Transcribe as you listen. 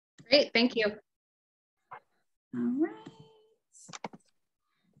Great, thank you. All right.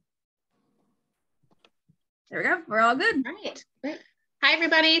 There we go. We're all good. All right, great. Hi,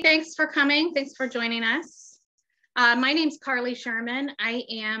 everybody. Thanks for coming. Thanks for joining us. My name's Carly Sherman. I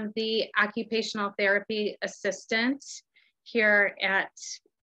am the occupational therapy assistant here at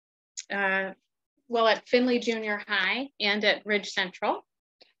Findlay Junior High and at Ridge Central.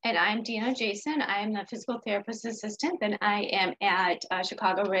 And I'm Dina Jason. I'm the physical therapist assistant, and I am at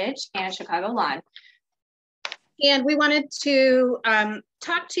Chicago Ridge and Chicago Lawn. And we wanted to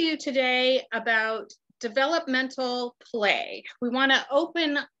talk to you today about developmental play. We want to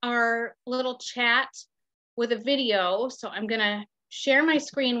open our little chat with a video. So I'm going to share my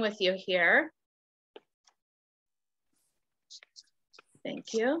screen with you here.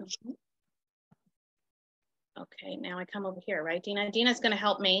 Thank you. Okay, now I come over here, right, Dina? Dina's going to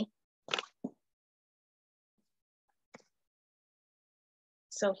help me.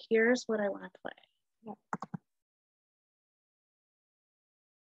 So here's what I want to play.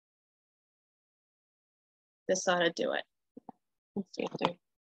 This ought to do it. Let's see if there.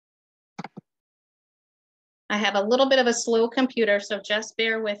 I have a little bit of a slow computer, so just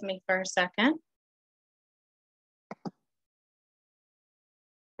bear with me for a second.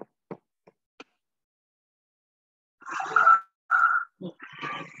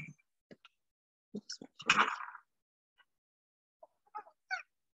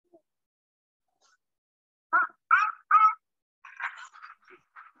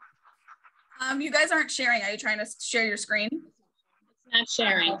 You guys aren't sharing. Are you trying to share your screen? It's not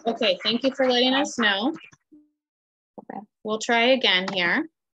sharing. Okay, thank you for letting us know. We'll try again here.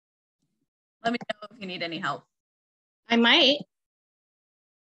 Let me know if you need any help. I might.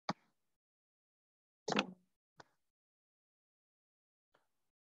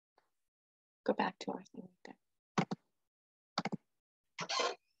 Go back to our thing.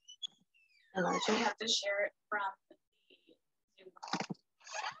 You have to share it from the Zoom.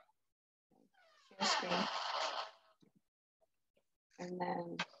 Share screen. And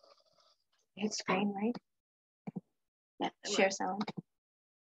then hit screen, right? Yeah, share sound.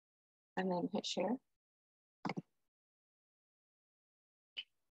 And then hit share.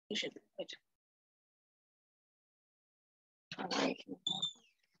 You should hit.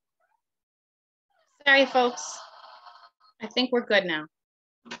 Sorry, folks. I think we're good now.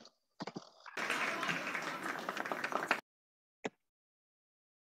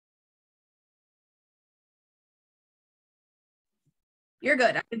 You're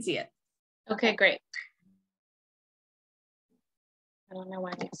good. I can see it. Okay, great. I don't know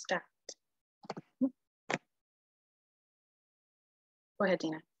why it stopped. Go ahead,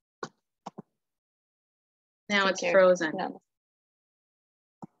 Dina. Now it's frozen. No.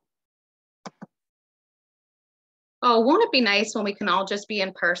 Oh, won't it be nice when we can all just be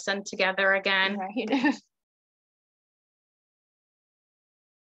in person together again? Right.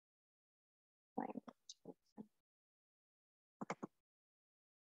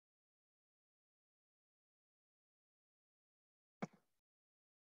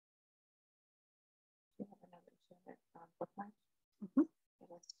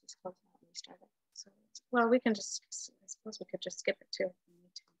 Well, we can just, I suppose we could just skip it too.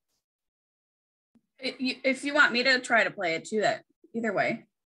 If you want me to try to play it too, that either way.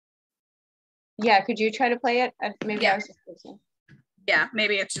 Yeah, could you try to play it? Maybe yeah. I was just listening. Yeah,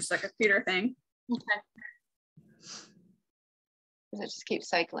 maybe it's just a computer thing. Okay. Does it just keep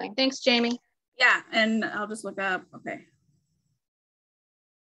cycling? Thanks, Jamie. Yeah, and I'll just look up. Okay.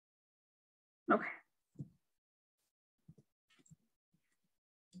 Okay.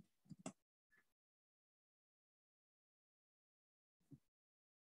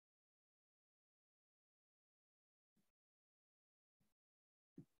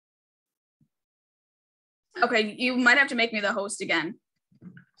 Okay, you might have to make me the host again.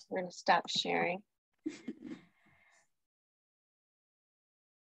 We're gonna stop sharing.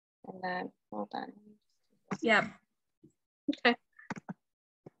 And then, hold on. Yep. Okay.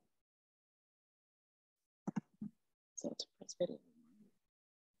 So it's press video.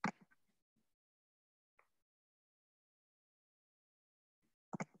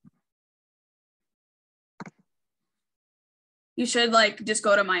 You should like just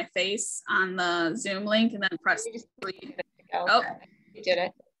go to my face on the Zoom link and then press read. Oh, you did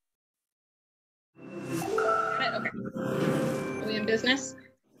it. Okay. Are we in business?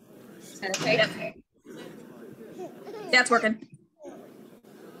 Okay. Yep. Yeah, it's working.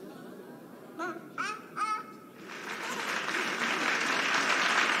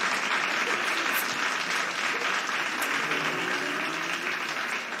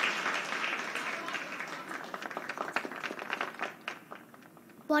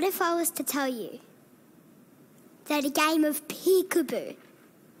 What What if I was to tell you that a game of peekaboo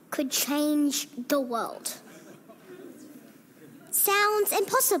could change the world? Sounds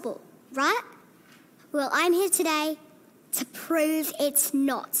impossible, right? Well, I'm here today to prove it's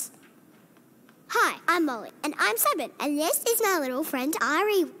not. Hi, I'm Molly, and I'm 7, and this is my little friend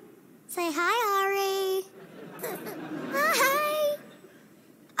Ari. Say hi, Ari. Hi.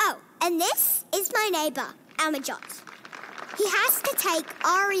 Oh, and this is my neighbour, Amajot. He has to take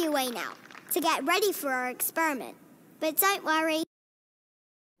Ari away now to get ready for our experiment. But don't worry.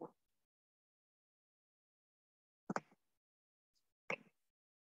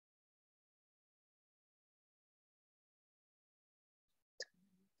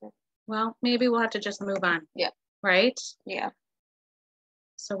 Well, maybe we'll have to just move on. Yeah. Right? Yeah.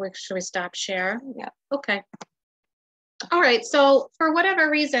 So should we stop share? Yeah. Okay. All right, so for whatever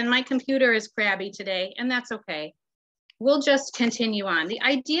reason, my computer is crabby today, and that's okay. We'll just continue on. The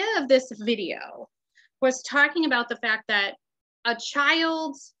idea of this video was talking about the fact that a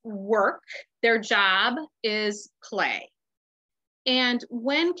child's work, their job is play. And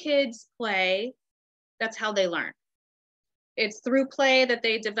when kids play, that's how they learn. It's through play that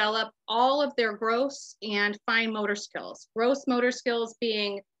they develop all of their gross and fine motor skills. Gross motor skills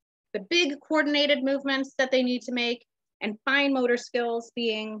being the big coordinated movements that they need to make, and fine motor skills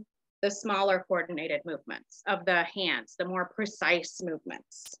being the smaller coordinated movements of the hands, the more precise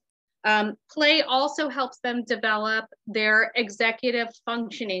movements. Play also helps them develop their executive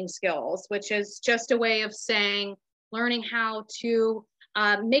functioning skills, which is just a way of saying learning how to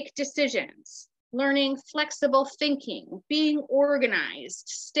make decisions, learning flexible thinking, being organized,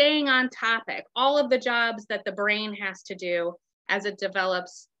 staying on topic, all of the jobs that the brain has to do as it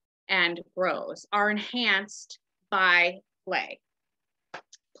develops and grows are enhanced by play.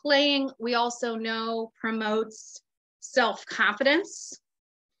 Playing, we also know, promotes self-confidence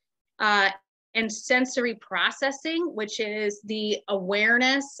and sensory processing, which is the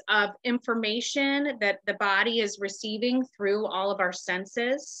awareness of information that the body is receiving through all of our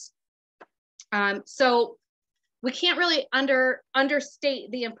senses. So we can't really understate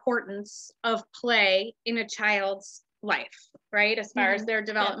the importance of play in a child's life, right? As far as their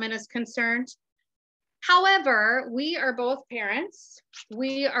development is concerned. However, we are both parents,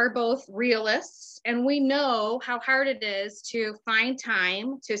 we are both realists, and we know how hard it is to find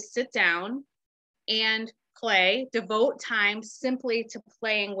time to sit down and play, devote time simply to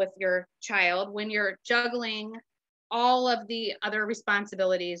playing with your child when you're juggling all of the other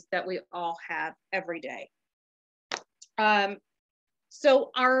responsibilities that we all have every day. So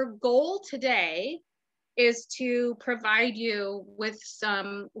our goal today is to provide you with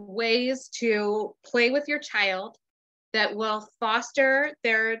some ways to play with your child that will foster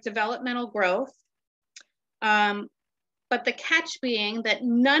their developmental growth. But the catch being that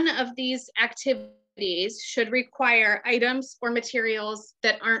none of these activities should require items or materials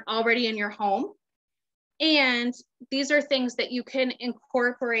that aren't already in your home. And these are things that you can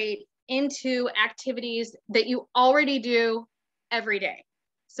incorporate into activities that you already do every day.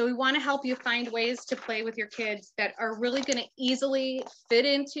 So we want to help you find ways to play with your kids that are really going to easily fit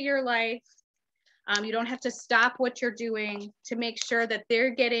into your life. You don't have to stop what you're doing to make sure that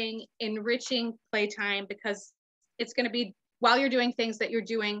they're getting enriching playtime, because it's going to be while you're doing things that you're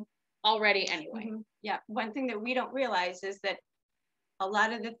doing already anyway. Yeah, one thing that we don't realize is that a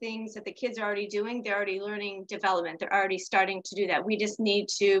lot of the things that the kids are already doing, they're already learning development. They're already starting to do that. We just need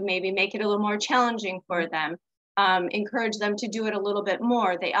to maybe make it a little more challenging for them. Encourage them to do it a little bit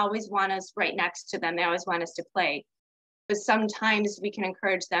more. They always want us right next to them. They always want us to play. But sometimes we can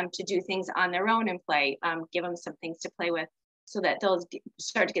encourage them to do things on their own and play, give them some things to play with so that they'll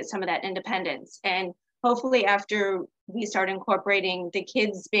start to get some of that independence. And hopefully after we start incorporating the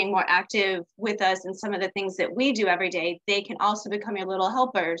kids being more active with us and some of the things that we do every day, they can also become your little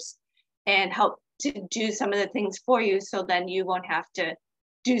helpers and help to do some of the things for you, so then you won't have to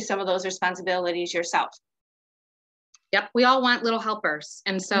do some of those responsibilities yourself. Yep, we all want little helpers.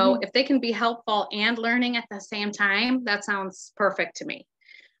 And so if they can be helpful and learning at the same time, that sounds perfect to me.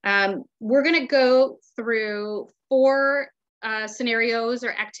 We're going to go through 4 scenarios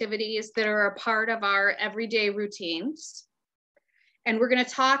or activities that are a part of our everyday routines. And we're going to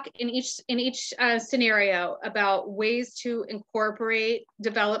talk in each scenario about ways to incorporate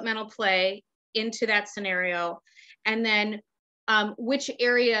developmental play into that scenario, and then which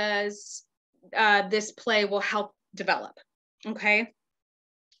areas this play will help develop. Okay,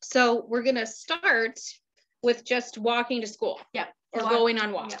 so we're going to start with just walking to school. Yeah. Or going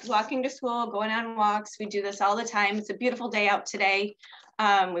on walks. Yeah, walking to school, going on walks. We do this all the time. It's a beautiful day out today.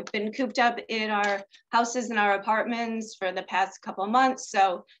 We've been cooped up in our houses and our apartments for the past couple of months.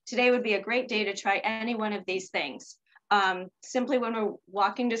 So today would be a great day to try any one of these things. Simply when we're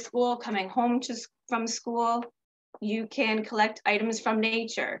walking to school, coming home from school, you can collect items from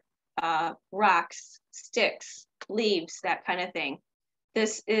nature, rocks, sticks, leaves, that kind of thing.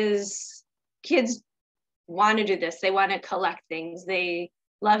 This is, kids want to do this. They want to collect things. They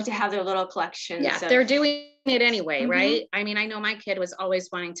love to have their little collections. Yeah, they're doing it anyway, right? I mean, I know my kid was always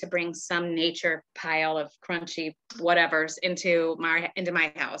wanting to bring some nature pile of crunchy whatevers into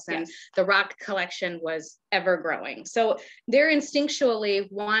my house, and the rock collection was ever growing. So they're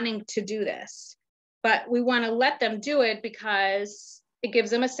instinctually wanting to do this, but we want to let them do it because it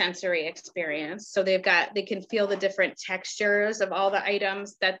gives them a sensory experience. So they can feel the different textures of all the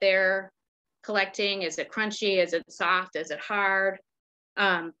items that they're collecting. Is it crunchy? Is it soft? Is it hard?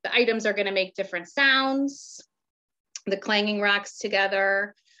 The items are going to make different sounds, the clanging rocks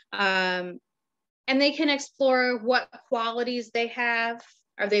together, and they can explore what qualities they have.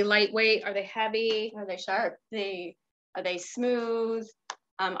 Are they lightweight? Are they heavy? Are they sharp? Are they smooth?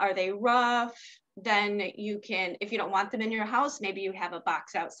 Are they rough? Then you can, if you don't want them in your house, maybe you have a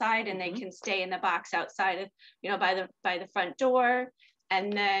box outside and they can stay in the box outside, by the front door.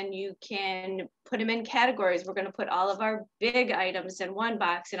 And then you can put them in categories. We're going to put all of our big items in one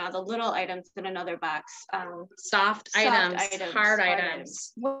box and all the little items in another box. Soft items, hard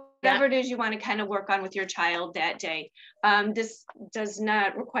items. Whatever it is you want to kind of work on with your child that day. This does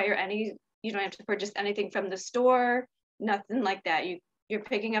not require you don't have to purchase anything from the store, nothing like that. You're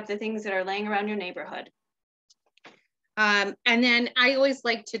picking up the things that are laying around your neighborhood. And then I always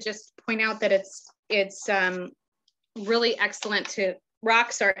like to just point out that it's really excellent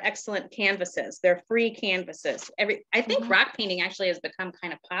rocks are excellent canvases. They're free canvases. I think rock painting actually has become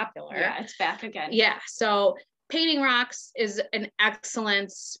kind of popular. Yeah, it's back again. Yeah, so painting rocks is an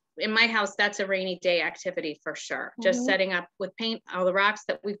excellent, in my house, that's a rainy day activity for sure. Just setting up with paint, all the rocks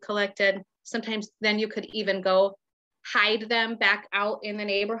that we've collected. Sometimes then you could even go hide them back out in the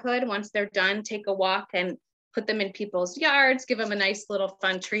neighborhood. Once they're done, take a walk and put them in people's yards, give them a nice little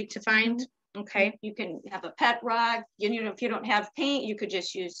fun treat to find. Okay. You can have a pet rock. If you don't have paint, you could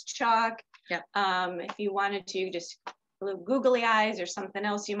just use chalk. Yeah. If you wanted to, just googly eyes or something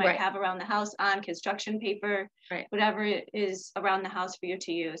else you might have around the house on construction paper, whatever it is around the house for you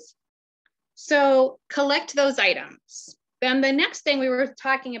to use. So collect those items. Then the next thing we were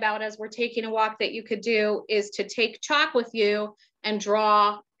talking about as we're taking a walk that you could do is to take chalk with you and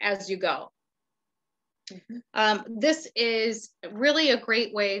draw as you go. This is really a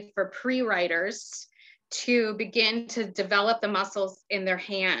great way for pre-writers to begin to develop the muscles in their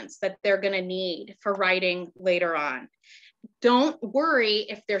hands that they're going to need for writing later on. Don't worry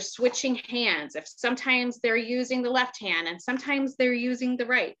if they're switching hands, if sometimes they're using the left hand and sometimes they're using the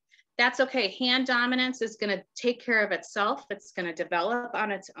right. That's okay. Hand dominance is going to take care of itself. It's going to develop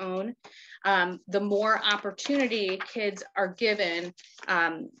on its own. The more opportunity kids are given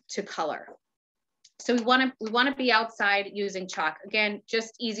to color. So we want to be outside using chalk. Again,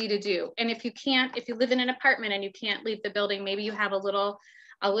 just easy to do. And if you live in an apartment and you can't leave the building, maybe you have a little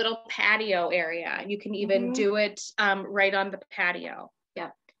patio area. You can even do it right on the patio. Yeah.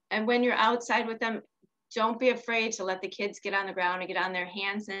 And when you're outside with them, don't be afraid to let the kids get on the ground and get on their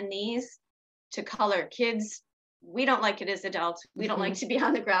hands and knees to color. Kids, we don't like it as adults. We don't like to be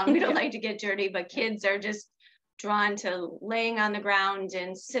on the ground. We don't like to get dirty, but kids are just drawn to laying on the ground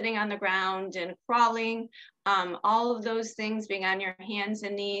and sitting on the ground and crawling. All of those things, being on your hands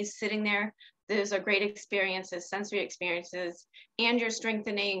and knees, sitting there, those are great experiences, sensory experiences, and you're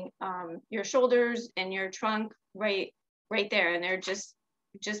strengthening your shoulders and your trunk right there. And they're just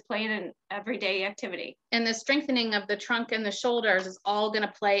playing an everyday activity. And the strengthening of the trunk and the shoulders is all going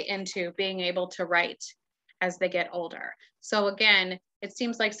to play into being able to write as they get older. So again, it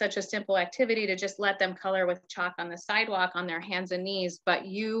seems like such a simple activity to just let them color with chalk on the sidewalk on their hands and knees, but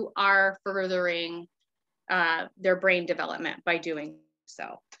you are furthering their brain development by doing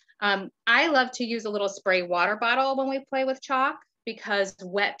so. I love to use a little spray water bottle when we play with chalk because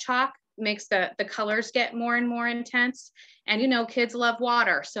wet chalk makes the colors get more and more intense. And kids love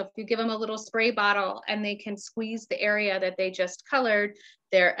water. So if you give them a little spray bottle and they can squeeze the area that they just colored,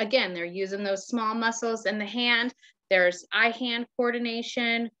 they're using those small muscles in the hand. There's eye-hand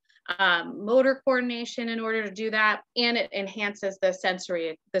coordination, motor coordination in order to do that, and it enhances the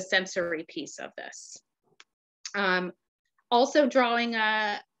sensory piece of this. Also drawing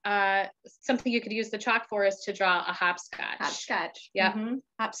a something you could use the chalk for is to draw a hopscotch. Hopscotch. Yeah.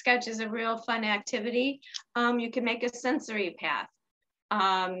 Hopscotch is a real fun activity. You can make a sensory path.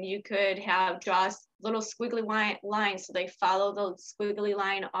 You could draw little squiggly lines so they follow the squiggly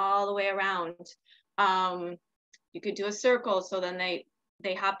line all the way around. You could do a circle, so then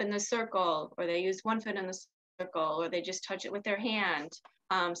they hop in the circle, or they use one foot in the circle, or they just touch it with their hand.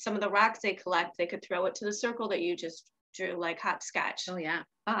 Some of the rocks they collect, they could throw it to the circle that you just drew, like hopscotch. Oh yeah.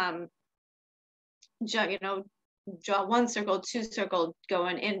 Draw one circle, two circle,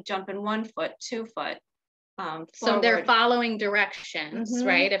 going in, jumping 1 foot, 2 foot. So they're following directions, Mhm.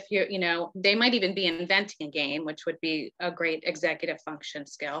 right? If they might even be inventing a game, which would be a great executive function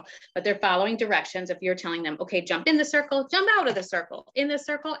skill, but they're following directions. If you're telling them, okay, jump in the circle, jump out of the circle, in the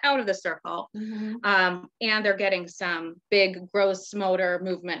circle, out of the circle. Mhm. And they're getting some big gross motor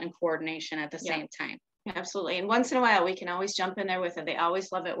movement and coordination at the same time. Absolutely. And once in a while, we can always jump in there with them. They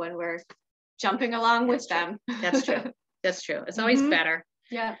always love it when we're jumping along with them. That's true. That's true. It's always better.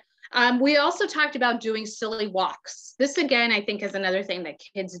 Yeah. We also talked about doing silly walks. This, again, I think is another thing that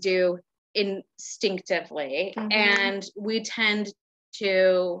kids do instinctively. And we tend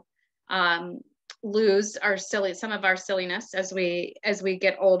to lose some of our silliness as we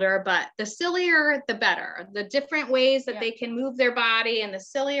get older, but the sillier, the better. The different ways that they can move their body and the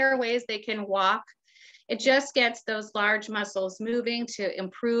sillier ways they can walk, it just gets those large muscles moving to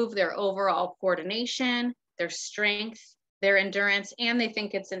improve their overall coordination, their strength, their endurance, and they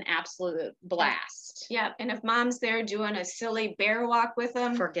think it's an absolute blast. Yeah, and if mom's there doing a silly bear walk with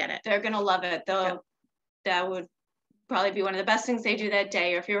them, forget it. They're gonna love it. That would probably be one of the best things they do that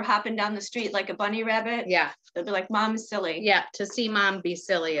day. Or if you're hopping down the street like a bunny rabbit, they'll be like, "Mom's silly." Yeah, to see mom be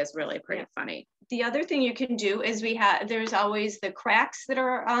silly is really pretty funny. The other thing you can do is there's always the cracks that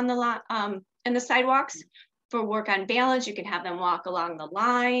are on the in the sidewalks for work on balance. You can have them walk along the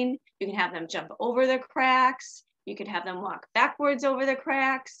line. You can have them jump over the cracks. You could have them walk backwards over the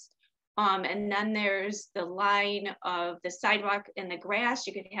cracks. And then there's the line of the sidewalk and the grass.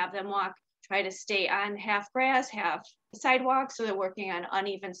 You could have them try to stay on half grass, half sidewalk. So they're working on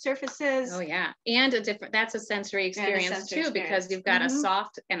uneven surfaces. Oh yeah. And that's a sensory experience too, because you've got a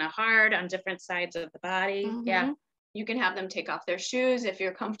soft and a hard on different sides of the body. Yeah. You can have them take off their shoes if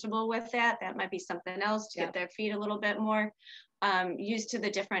you're comfortable with that. That might be something else to get their feet a little bit more used to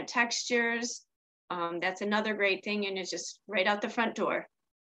the different textures. That's another great thing, and it's just right out the front door.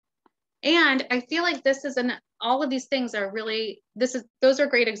 And I feel like all of these things are really, those are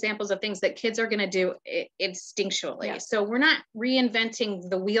great examples of things that kids are going to do instinctually. Yeah. So we're not reinventing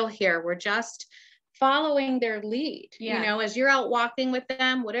the wheel here. We're just following their lead. Yeah. As you're out walking with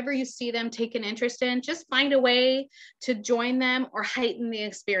them, whatever you see them take an interest in, just find a way to join them or heighten the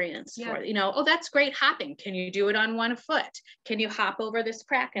experience for, oh, that's great hopping. Can you do it on 1 foot? Can you hop over this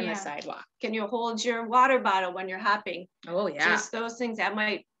crack in the sidewalk? Can you hold your water bottle when you're hopping? Oh yeah. Just those things that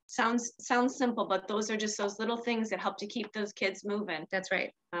might sound simple, but those are just those little things that help to keep those kids moving. That's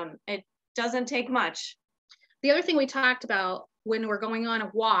right. It doesn't take much. The other thing we talked about when we're going on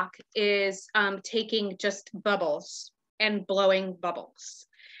a walk is taking just bubbles and blowing bubbles.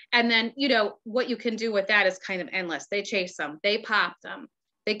 And then, what you can do with that is kind of endless. They chase them, they pop them,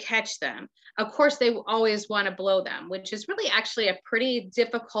 they catch them. Of course, they always want to blow them, which is really actually a pretty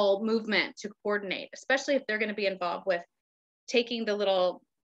difficult movement to coordinate, especially if they're going to be involved with taking the little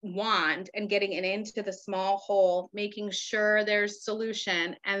wand and getting it into the small hole, making sure there's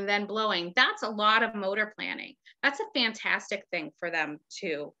solution, and then blowing. That's a lot of motor planning. That's a fantastic thing for them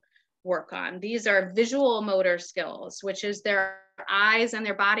to work on. These are visual motor skills, which is their eyes and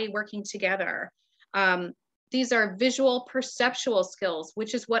their body working together. These are visual perceptual skills,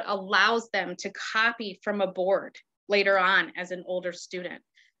 which is what allows them to copy from a board later on as an older student.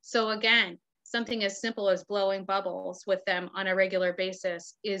 So again, something as simple as blowing bubbles with them on a regular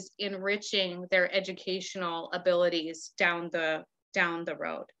basis is enriching their educational abilities down the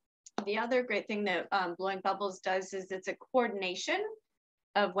road. The other great thing that blowing bubbles does is it's a coordination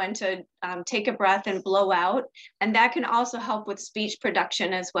of when to take a breath and blow out. And that can also help with speech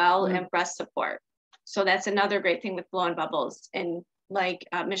production as well and breath support. So that's another great thing with blowing bubbles. And like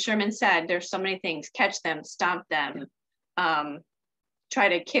Ms. Sherman said, there's so many things: catch them, stomp them, try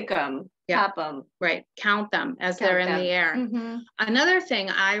to kick them, pop them. Right, count them as they're in the air. Another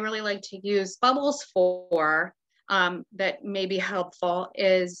thing I really like to use bubbles for that may be helpful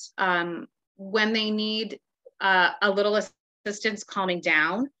is when they need a little assistance calming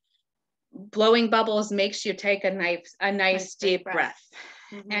down. Blowing bubbles makes you take a nice deep breath.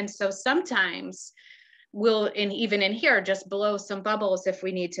 And so sometimes we'll, and even in here, just blow some bubbles if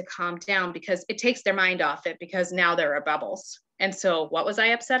we need to calm down, because it takes their mind off it, because now there are bubbles. And so what was I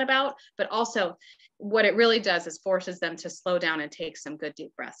upset about? But also what it really does is forces them to slow down and take some good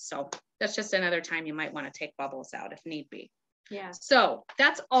deep breaths. So that's just another time you might want to take bubbles out if need be. Yeah. So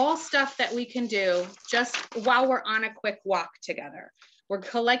that's all stuff that we can do just while we're on a quick walk together. We're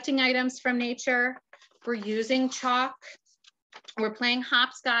collecting items from nature. We're using chalk. We're playing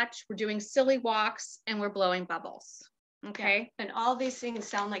hopscotch. We're doing silly walks, and we're blowing bubbles. Okay. Yeah. And all these things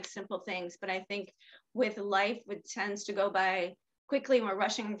sound like simple things, but I think with life, it tends to go by quickly, and we're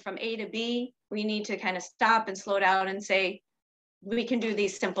rushing from A to B. We need to kind of stop and slow down and say, we can do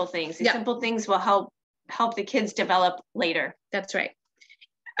these simple things. These simple things will help the kids develop later. That's right.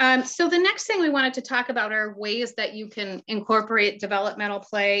 So the next thing we wanted to talk about are ways that you can incorporate developmental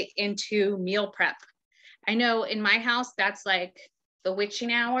play into meal prep. I know in my house, that's like the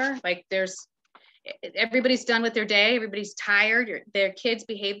witching hour. Like everybody's done with their day. Everybody's tired. Their kids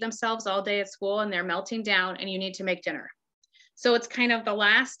behave themselves all day at school and they're melting down, and you need to make dinner. So it's kind of the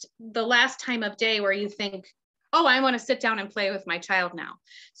last time of day where you think, oh, I want to sit down and play with my child now.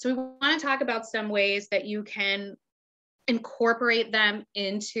 So we want to talk about some ways that you can incorporate them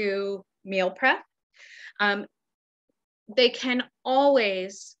into meal prep. They can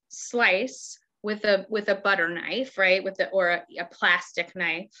always slice with a butter knife, right? Or a plastic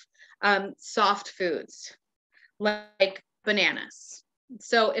knife, soft foods like bananas.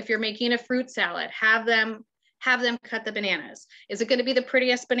 So if you're making a fruit salad, have them cut the bananas. Is it going to be the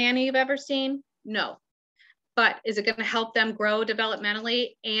prettiest banana you've ever seen? No. But is it going to help them grow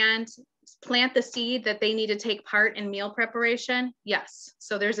developmentally and plant the seed that they need to take part in meal preparation? Yes.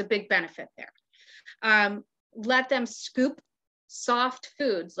 So there's a big benefit there. Let them scoop soft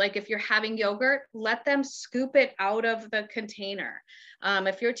foods. Like if you're having yogurt, let them scoop it out of the container.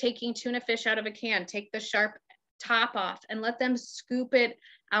 If you're taking tuna fish out of a can, take the sharp top off and let them scoop it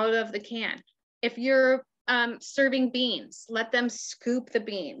out of the can. If you're serving beans, let them scoop the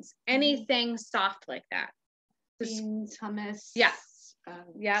beans. Anything soft like that. Beans, hummus. Yeah.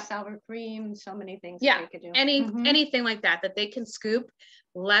 Sour cream, so many things. Yeah. That they could do. Anything like that they can scoop,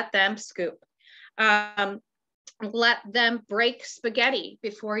 let them scoop. Let them break spaghetti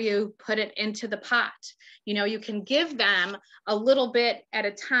before you put it into the pot. You can give them a little bit at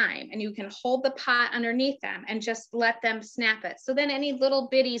a time, and you can hold the pot underneath them and just let them snap it. So then any little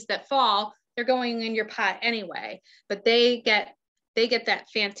bitties that fall, they're going in your pot anyway, but they get that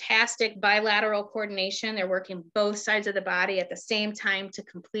fantastic bilateral coordination. They're working both sides of the body at the same time to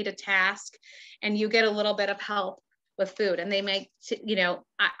complete a task, and you get a little bit of help with food. And they make,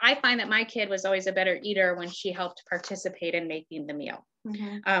 I find that my kid was always a better eater when she helped participate in making the meal,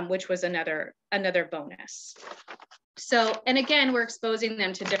 which was another bonus. So, and again, we're exposing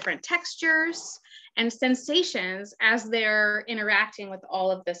them to different textures and sensations as they're interacting with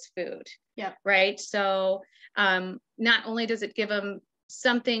all of this food. Yeah. Right. So not only does it give them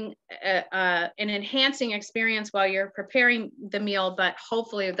something, an enhancing experience while you're preparing the meal, but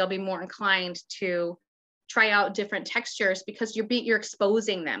hopefully they'll be more inclined to try out different textures because you're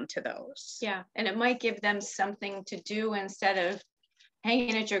exposing them to those. Yeah. And it might give them something to do instead of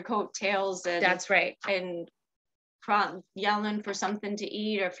hanging at your coattails. And that's right. And yelling for something to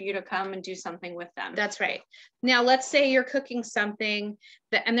eat or for you to come and do something with them. That's right. Now, let's say you're cooking something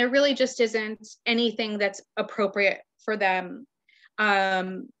and there really just isn't anything that's appropriate for them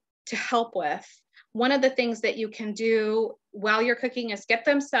to help with. One of the things that you can do while you're cooking is get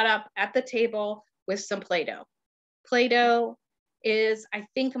them set up at the table with some Play-Doh. Play-Doh is, I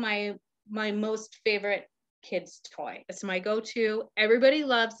think, my most favorite kids' toy. It's my go-to. Everybody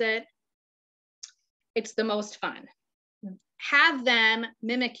loves it. It's the most fun. Have them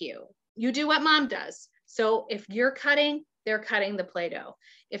mimic you. You do what mom does. So if you're cutting, they're cutting the Play-Doh.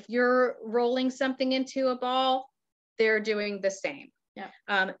 If you're rolling something into a ball, they're doing the same.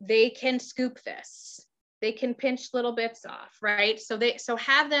 Yeah. They can scoop this. They can pinch little bits off, right? So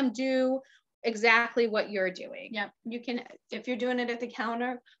have them do exactly what you're doing. Yeah. You can, if you're doing it at the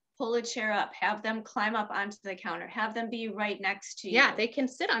counter, pull a chair up, have them climb up onto the counter, have them be right next to you. Yeah, they can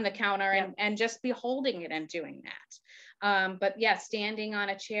sit on the counter and just be holding it and doing that. But yeah, standing on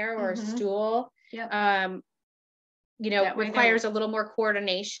a chair or a stool, requires a little more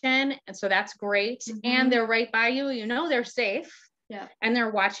coordination. And so that's great. And they're right by you, they're safe. Yeah. And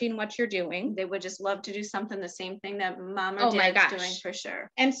they're watching what you're doing. They would just love to do something the same thing that mom or dad's doing for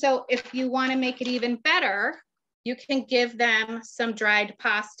sure. And so if you want to make it even better, you can give them some dried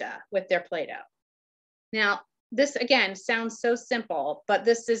pasta with their Play-Doh. Now, this again sounds so simple, but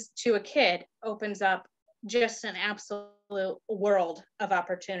this is to a kid opens up just an absolute world of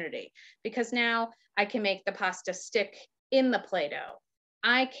opportunity, because now I can make the pasta stick in the Play-Doh.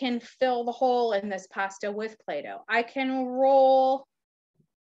 I can fill the hole in this pasta with Play-Doh. I can roll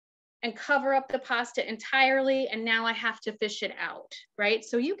and cover up the pasta entirely, and now I have to fish it out, right?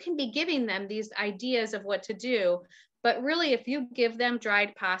 So you can be giving them these ideas of what to do, but really if you give them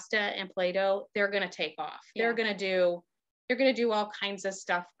dried pasta and Play-Doh, they're gonna take off. Yeah. They're gonna do all kinds of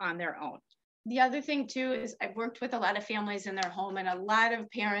stuff on their own. The other thing too is I've worked with a lot of families in their home, and a lot of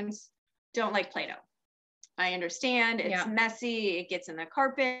parents don't like Play-Doh. I understand it's messy, it gets in the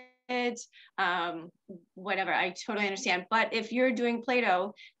carpet, whatever, I totally understand. But if you're doing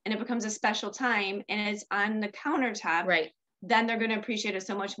Play-Doh and it becomes a special time and it's on the countertop, right, then they're going to appreciate it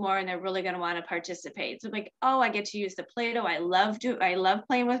so much more, and they're really going to want to participate. So like, oh, I get to use the Play-Doh. I love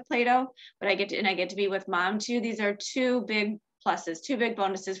playing with Play-Doh, but I get to be with mom too. These are two big pluses, two big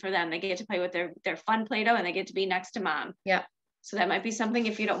bonuses for them. They get to play with their fun Play-Doh, and they get to be next to mom. Yeah. So that might be something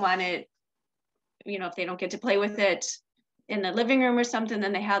if you don't want it, if they don't get to play with it in the living room or something,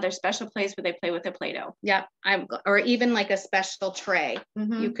 then they have their special place where they play with the Play-Doh. Yeah, or even like a special tray.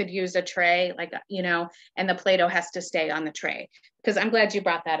 Mm-hmm. You could use a tray, like, and the Play-Doh has to stay on the tray. Because I'm glad you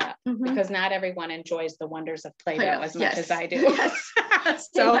brought that up, because not everyone enjoys the wonders of Play-Doh as much as I do. Yes.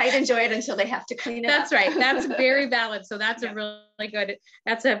 So they might enjoy it until they have to clean it up. That's right. That's very valid. So that's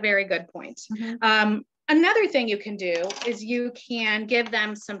that's a very good point. Mm-hmm. Another thing you can do is you can give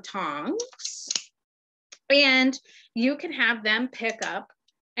them some tongs, and you can have them pick up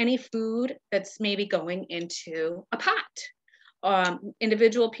any food that's maybe going into a pot,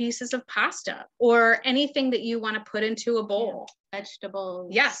 individual pieces of pasta, or anything that you want to put into a bowl.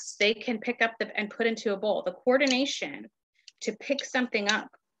 Vegetables. Yes, they can pick up and put into a bowl. The coordination to pick something up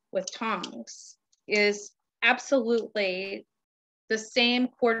with tongs is absolutely the same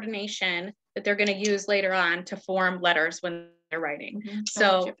coordination that they're going to use later on to form letters when they're writing. Mm-hmm.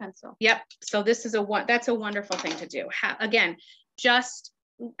 So your pencil. Yep. So this is that's a wonderful thing to do. Again, just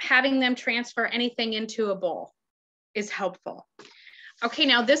having them transfer anything into a bowl is helpful. Okay,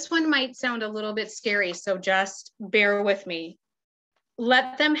 now this one might sound a little bit scary, so just bear with me.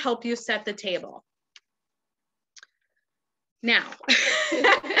 Let them help you set the table. Now,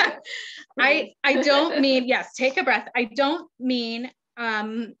 I don't mean, yes, take a breath. I don't mean,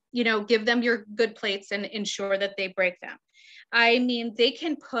 give them your good plates and ensure that they break them. I mean, they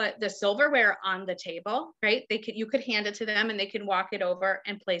can put the silverware on the table, right? You could hand it to them and they can walk it over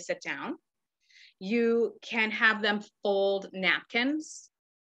and place it down. You can have them fold napkins,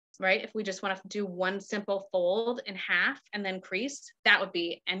 right? If we just want to do one simple fold in half and then crease, that would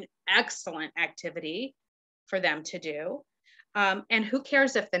be an excellent activity for them to do. And who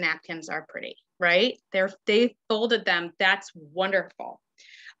cares if the napkins are pretty, right? They folded them. That's wonderful.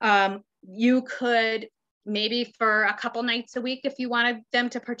 You could maybe for a couple nights a week, if you wanted them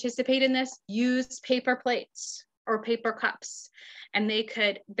to participate in this, use paper plates or paper cups. And they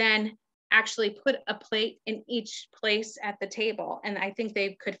could then actually put a plate in each place at the table. And I think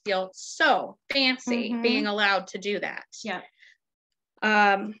they could feel so fancy being allowed to do that. Yeah.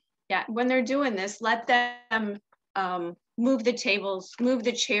 When they're doing this, let them move the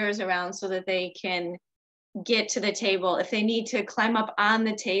chairs around so that they can get to the table. If they need to climb up on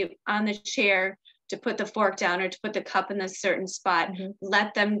the chair to put the fork down or to put the cup in a certain spot,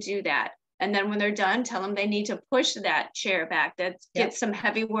 let them do that. And then when they're done, tell them they need to push that chair back. That gets some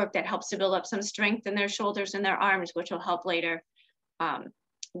heavy work that helps to build up some strength in their shoulders and their arms, which will help later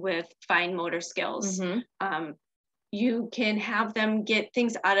with fine motor skills. You can have them get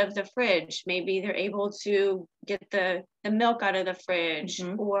things out of the fridge. Maybe they're able to get the milk out of the fridge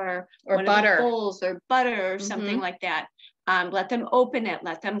or butter, bowls or butter or something like that. Let them open it.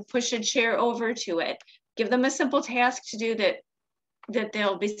 Let them push a chair over to it. Give them a simple task to do that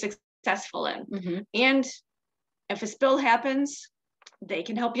they'll be successful in. And if a spill happens, they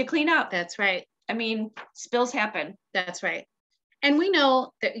can help you clean up. That's right. I mean, spills happen. That's right. And we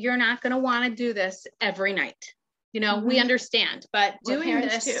know that you're not going to want to do this every night. We understand, but doing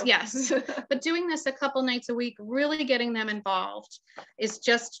this, yes, but doing this a couple nights a week, really getting them involved is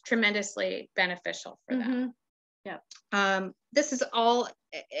just tremendously beneficial for them. Yeah. This is all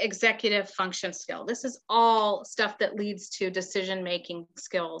executive function skill. This is all stuff that leads to decision-making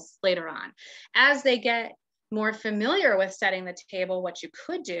skills later on. As they get more familiar with setting the table, what you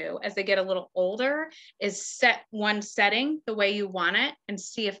could do as they get a little older is set one setting the way you want it and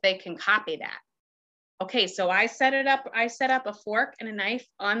see if they can copy that. Okay, so I set up a fork and a knife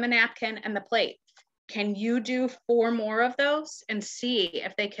on the napkin and the plate. Can you do 4 more of those and see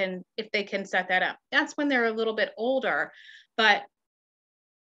if they can set that up? That's when they're a little bit older, but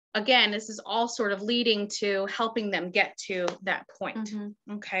again, this is all sort of leading to helping them get to that point.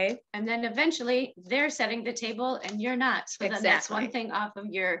 Okay. And then eventually they're setting the table and you're not. So then that's one thing off of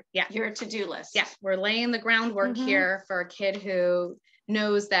your to-do list. Yeah. We're laying the groundwork here for a kid who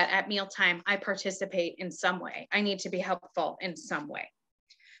knows that at mealtime, I participate in some way. I need to be helpful in some way.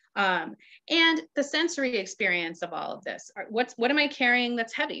 And the sensory experience of all of this. What am I carrying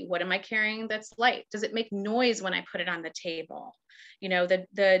that's heavy? What am I carrying that's light? Does it make noise when I put it on the table? You know,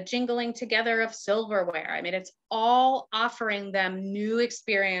 the jingling together of silverware. I mean, it's all offering them new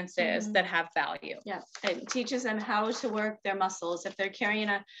experiences that have value. Yeah, it teaches them how to work their muscles. If they're carrying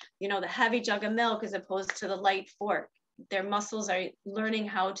the heavy jug of milk as opposed to the light fork, their muscles are learning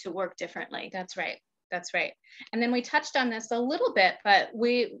how to work differently. That's right. That's right. And then we touched on this a little bit, but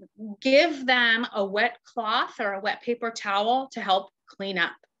we give them a wet cloth or a wet paper towel to help clean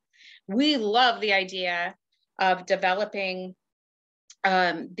up. We love the idea of developing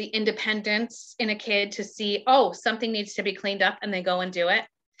the independence in a kid to see, oh, something needs to be cleaned up, and they go and do it.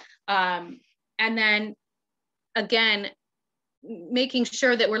 And then again, making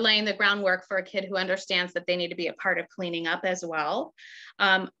sure that we're laying the groundwork for a kid who understands that they need to be a part of cleaning up as well.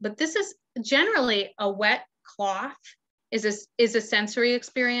 But this is generally a wet cloth is a sensory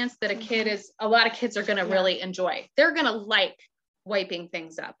experience that a lot of kids are going to really enjoy. They're going to like wiping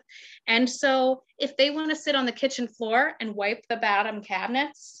things up. And so if they want to sit on the kitchen floor and wipe the bottom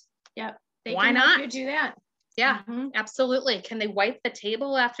cabinets, why not? You do that. Yeah, absolutely. Can they wipe the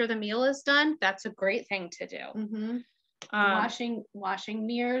table after the meal is done? That's a great thing to do. Washing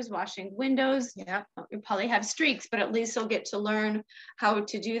mirrors, washing windows. Yeah, you probably have streaks, but at least they'll get to learn how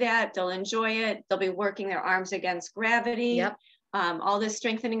to do that. They'll enjoy it. They'll be working their arms against gravity. Yep. All this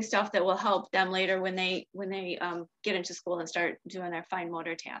strengthening stuff that will help them later when they get into school and start doing their fine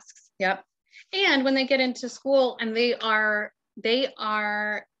motor tasks. Yep. And when they get into school and they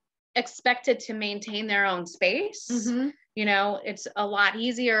are expected to maintain their own space. You know, it's a lot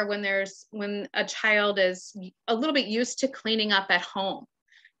easier when a child is a little bit used to cleaning up at home.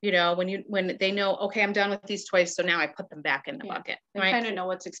 You know, when they know, okay, I'm done with these toys, so now I put them back in the bucket. They kind of know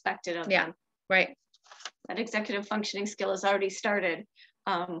what's expected of them. Right. That executive functioning skill has already started,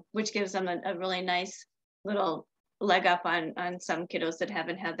 which gives them a really nice little leg up on some kiddos that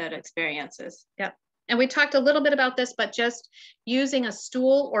haven't had that experiences. Yep. And we talked a little bit about this, but just using a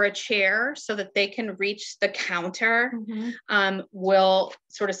stool or a chair so that they can reach the counter will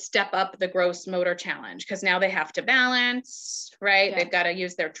sort of step up the gross motor challenge, because now they have to balance, right? They've got to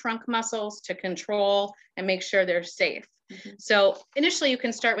use their trunk muscles to control and make sure they're safe. So initially you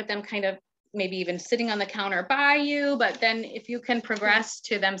can start with them kind of maybe even sitting on the counter by you, but then if you can progress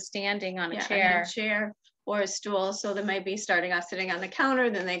to them standing on a chair or a stool. So they might be starting off sitting on the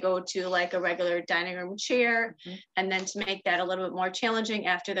counter, then they go to like a regular dining room chair. And then to make that a little bit more challenging,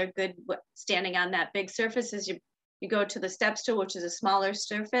 after they're good standing on that big surface, is you go to the step stool, which is a smaller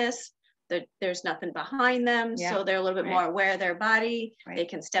surface. There's nothing behind them. So they're a little bit more aware of their body. They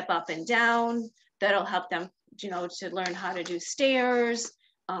can step up and down. That'll help them, to learn how to do stairs,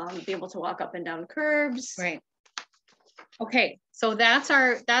 be able to walk up and down curbs. Right. Okay, so that's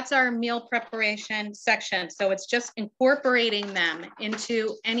our meal preparation section. So it's just incorporating them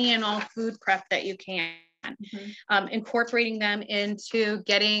into any and all food prep that you can. Incorporating them into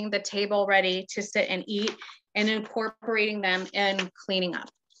getting the table ready to sit and eat, and incorporating them in cleaning up.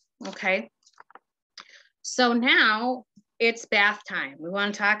 Okay. So now it's bath time. We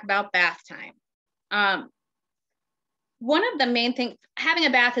want to talk about bath time. One of the main things, having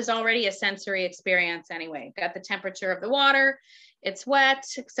a bath is already a sensory experience anyway. Got the temperature of the water, it's wet,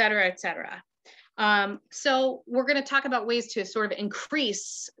 et cetera, et cetera. So we're going to talk about ways to sort of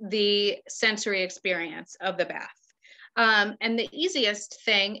increase the sensory experience of the bath. And the easiest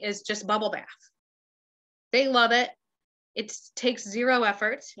thing is just bubble bath. They love it. It takes zero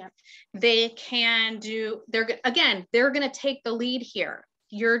effort. They can they're going to take the lead here.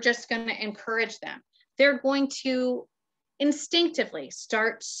 You're just going to encourage them. They're going to instinctively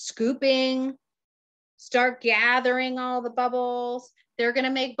start scooping, start gathering all the bubbles. They're going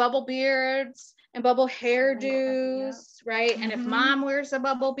to make bubble beards and bubble hairdos, right? And if mom wears a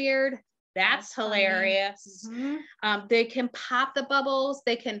bubble beard, that's hilarious. They can pop the bubbles.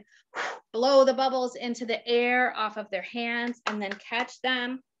 They can blow the bubbles into the air off of their hands and then catch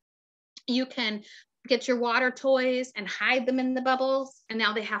them. You can get your water toys and hide them in the bubbles, and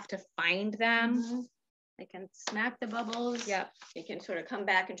now they have to find them. They can smack the bubbles. They can sort of come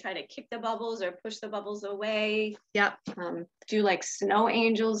back and try to kick the bubbles or push the bubbles away. Do like snow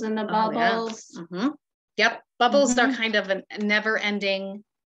angels in the bubbles. Bubbles are kind of a never-ending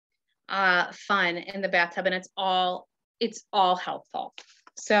fun in the bathtub, and it's all helpful.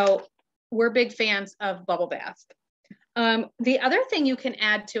 So we're big fans of bubble bath. The other thing you can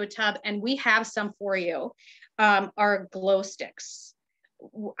add to a tub, and we have some for you, are glow sticks.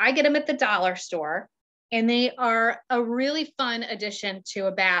 I get them at the dollar store, and they are a really fun addition to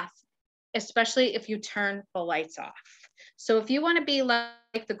a bath, especially if you turn the lights off. So if you want to be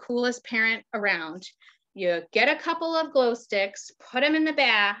like the coolest parent around, you get a couple of glow sticks, put them in the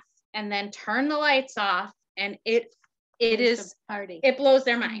bath, and then turn the lights off, and it is party. It blows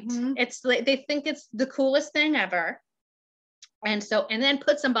their mind. Mm-hmm. It's like they think it's the coolest thing ever. And then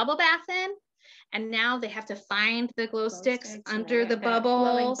put some bubble bath in, and now they have to find the glow sticks under the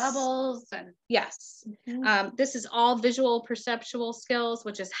bubbles. And yes. Mm-hmm. This is all visual perceptual skills,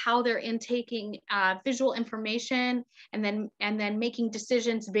 which is how they're intaking visual information and then making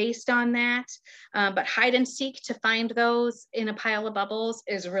decisions based on that. But hide and seek to find those in a pile of bubbles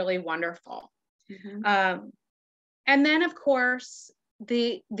is really wonderful. Mm-hmm. And then of course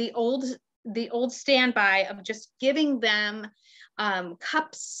the old standby of just giving them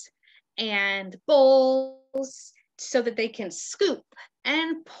cups and bowls so that they can scoop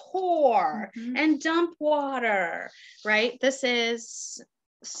and pour mm-hmm. and dump water, right? This is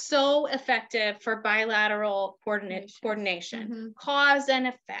so effective for bilateral coordination, mm-hmm. cause and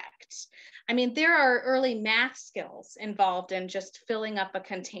effect. I mean, there are early math skills involved in just filling up a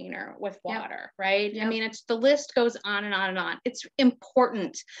container with water, yep. right? Yep. I mean, the list goes on and on and on. It's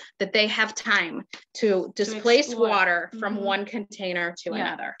important that they have time to displace water from mm-hmm. one container to yep.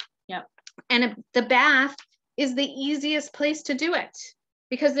 another. Yep. And the bath is the easiest place to do it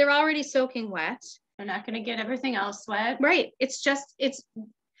because they're already soaking wet. They're not going to get everything else wet. Right. This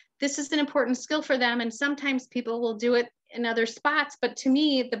is an important skill for them. And sometimes people will do it in other spots, but to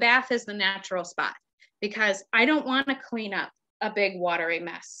me, the bath is the natural spot because I don't want to clean up a big watery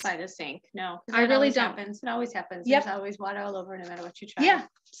mess by the sink. No, I really don't. It always happens. Yep. There's always water all over no matter what you try. Yeah.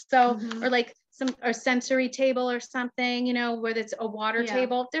 So, mm-hmm. or like a sensory table or something, where it's a water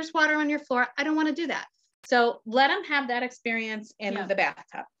table, there's water on your floor. I don't want to do that. So let them have that experience in the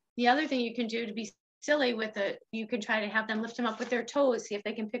bathtub. The other thing you can do to be silly you can try to have them lift them up with their toes, see if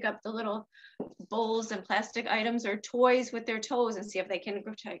they can pick up the little bowls and plastic items or toys with their toes and see if they can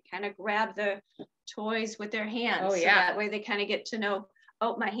kind of grab the toys with their hands. Oh, yeah. So that way they kind of get to know,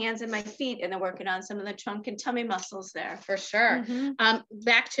 oh, my hands and my feet, and they're working on some of the trunk and tummy muscles there. For sure. Mm-hmm.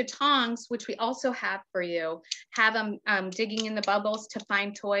 Back to tongs, which we also have for you, have them digging in the bubbles to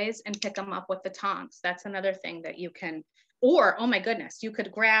find toys and pick them up with the tongs. That's another thing that you can. Or, oh my goodness, you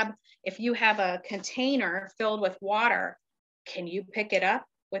could grab, if you have a container filled with water, can you pick it up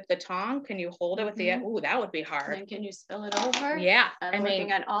with the tong? Can you hold it with the, ooh, that would be hard. And can you spill it over? Yeah.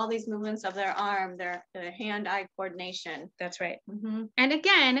 Working on all these movements of their arm, their hand-eye coordination. That's right. Mm-hmm. And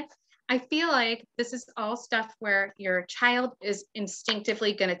again, I feel like this is all stuff where your child is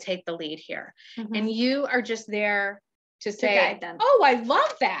instinctively going to take the lead here. Mm-hmm. And you are just there to say, guide them. Oh, I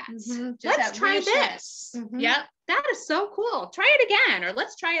love that. Mm-hmm. Let's try this. Mm-hmm. Yep. That is so cool. Try it again, or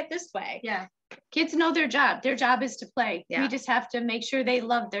let's try it this way. Yeah. Kids know their job. Their job is to play. Yeah. We just have to make sure they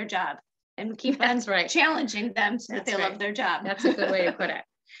love their job and keep on challenging them so that they love their job. That's a good way to put it.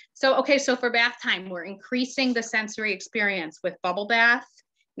 So for bath time, we're increasing the sensory experience with bubble bath,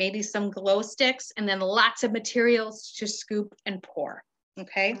 maybe some glow sticks, and then lots of materials to scoop and pour.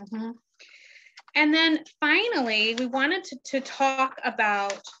 Okay. Mm-hmm. And then finally, we wanted to talk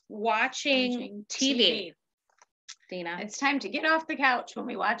about watching TV. Dina. It's time to get off the couch when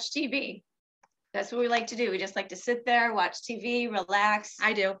we watch TV. That's what we like to do. We just like to sit there, watch TV, relax.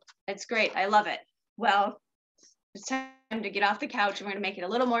 I do. It's great. I love it. Well, it's time to get off the couch and we're going to make it a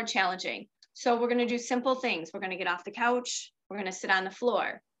little more challenging. So we're going to do simple things. We're going to get off the couch. We're going to sit on the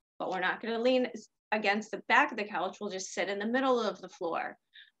floor, but we're not going to lean against the back of the couch. We'll just sit in the middle of the floor.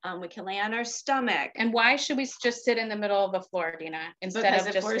 We can lay on our stomach. And why should we just sit in the middle of the floor, Dina, instead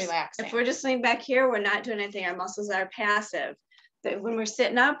of just relaxing? If we're just laying back here, we're not doing anything. Our muscles are passive. When we're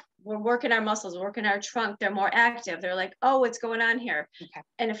sitting up, we're working our muscles, working our trunk. They're more active. They're like, oh, what's going on here? Okay.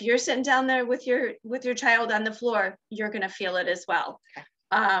 And if you're sitting down there with your child on the floor, you're going to feel it as well. Okay.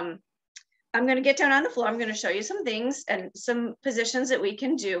 I'm going to get down on the floor. I'm going to show you some things and some positions that we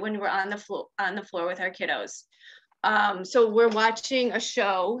can do when we're on the floor with our kiddos. So we're watching a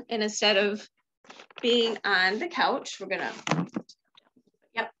show, and instead of being on the couch, we're gonna,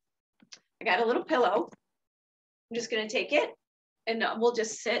 I got a little pillow. I'm just gonna take it and we'll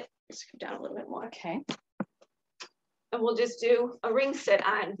just sit, just come down a little bit more. Okay. And we'll just do a ring sit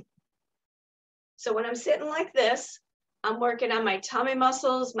on. So when I'm sitting like this, I'm working on my tummy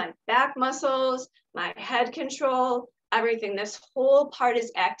muscles, my back muscles, my head control, everything. This whole part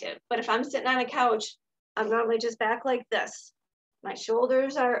is active. But if I'm sitting on a couch, I'm normally just back like this. my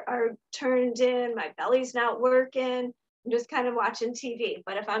shoulders are turned in, my belly's not working, I'm just kind of watching TV.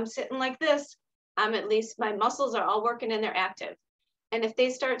 But if I'm sitting like this, I'm at least, my muscles are all working and they're active. And if they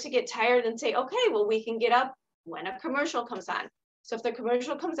start to get tired and say, okay, well, we can get up when a commercial comes on. So if the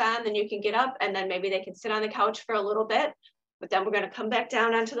commercial comes on, then you can get up and then maybe they can sit on the couch for a little bit, but then we're going to come back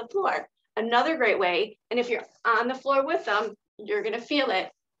down onto the floor. Another great way, and if you're on the floor with them, you're going to feel it,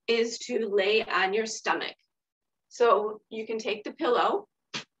 is to lay on your stomach. So you can take the pillow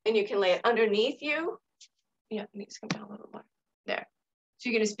and you can lay it underneath you. Yeah, it needs to come down a little more. There. So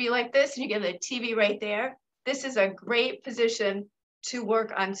you can just be like this and you get the TV right there. This is a great position to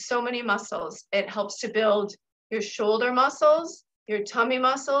work on so many muscles. It helps to build your shoulder muscles, your tummy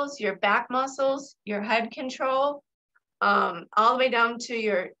muscles, your back muscles, your head control, all the way down to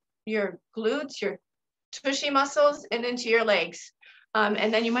your glutes, your tushy muscles, and into your legs.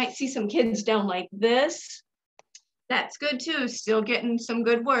 And then you might see some kids down like this. That's good too, still getting some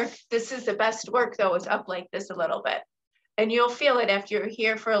good work. This is the best work though, is up like this a little bit. And you'll feel it after you're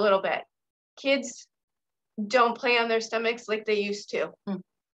here for a little bit. Kids don't play on their stomachs like they used to.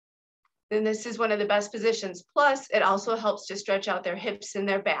 Then this is one of the best positions. Plus, it also helps to stretch out their hips and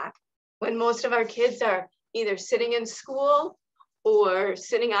their back. When most of our kids are either sitting in school or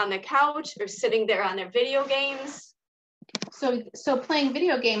sitting on the couch or sitting there on their video games. So playing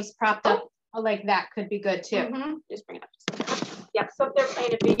video games propped up like that could be good too. Mm-hmm. Just bring it up. Yep, so if they're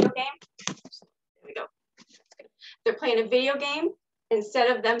playing a video game, there we go. They're playing a video game,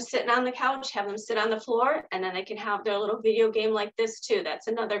 instead of them sitting on the couch, have them sit on the floor, and then they can have their little video game like this too. That's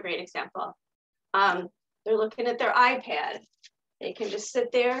another great example. They're looking at their iPad. They can just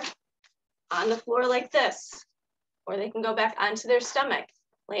sit there on the floor like this, or they can go back onto their stomach,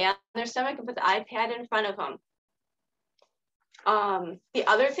 lay on their stomach and put the iPad in front of them. The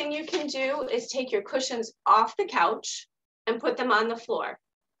other thing you can do is take your cushions off the couch and put them on the floor.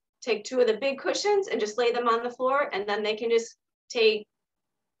 Take two of the big cushions and just lay them on the floor, and then they can just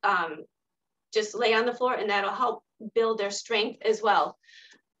just lay on the floor, and that'll help build their strength as well.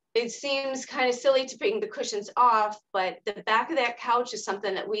 It seems kind of silly to bring the cushions off, but the back of that couch is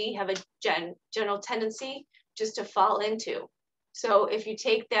something that we have a general tendency just to fall into. So if you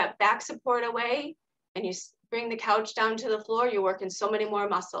take that back support away and you bring the couch down to the floor, you're working so many more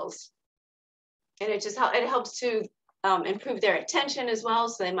muscles. And it helps to improve their attention as well,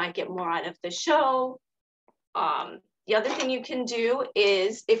 so they might get more out of the show. The other thing you can do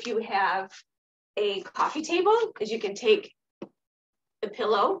is, if you have a coffee table, is you can take the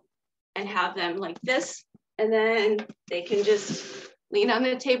pillow and have them like this, and then they can just lean on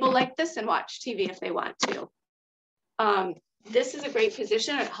the table like this and watch TV if they want to. This is a great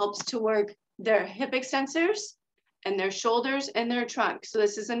position. It helps to work their hip extensors and their shoulders and their trunk. So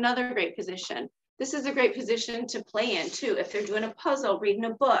this is another great position. This is a great position to play in too. If they're doing a puzzle, reading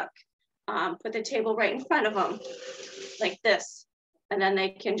a book, put the table right in front of them like this. And then they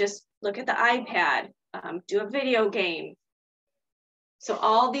can just look at the iPad, do a video game. So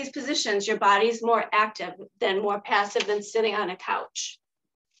all these positions, your body's more active than more passive than sitting on a couch.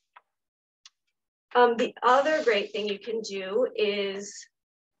 The other great thing you can do is,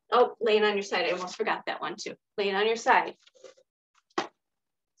 laying on your side. I almost forgot that one too. Laying on your side.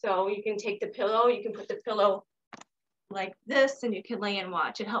 So you can take the pillow, you can put the pillow like this, and you can lay and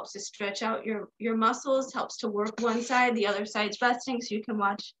watch. It helps to stretch out your muscles, helps to work one side, the other side's resting, so you can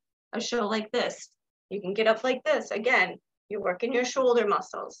watch a show like this. You can get up like this. Again, you're working your shoulder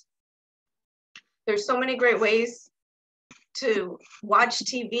muscles. There's so many great ways to watch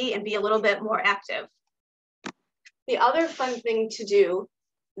TV and be a little bit more active. The other fun thing to do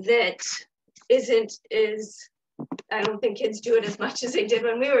that is, I don't think kids do it as much as they did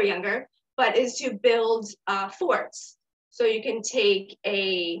when we were younger, but is to build forts. So you can take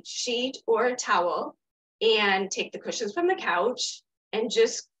a sheet or a towel and take the cushions from the couch and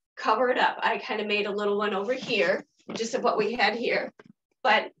just cover it up. I kind of made a little one over here, just of what we had here,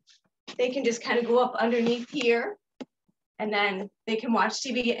 but they can just kind of go up underneath here, and then they can watch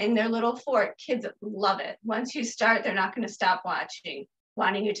TV in their little fort. Kids love it. Once you start, they're not going to stop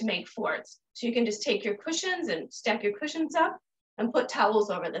wanting you to make forts. So you can just take your cushions and stack your cushions up and put towels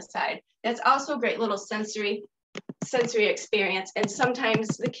over the side. That's also a great little sensory experience. And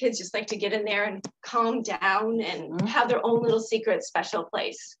sometimes the kids just like to get in there and calm down and have their own little secret special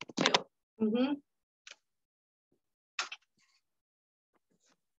place too. Mm-hmm.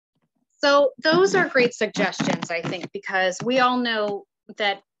 So those are great suggestions, I think, because we all know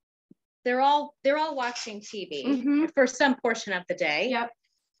that they're all watching TV for some portion of the day. Yep.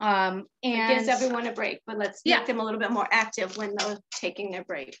 And it gives everyone a break, but let's make them a little bit more active when they're taking their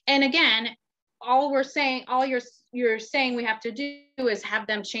break. And again, all you're saying we have to do is have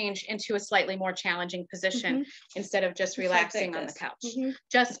them change into a slightly more challenging position instead of just relaxing on the couch,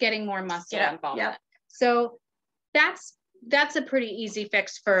 just getting more muscle involvement. So that's a pretty easy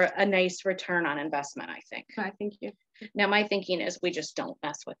fix for a nice return on investment, I think. I think you. Now my thinking is we just don't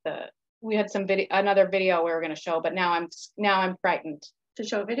mess with we had another video we were going to show, but now I'm frightened. To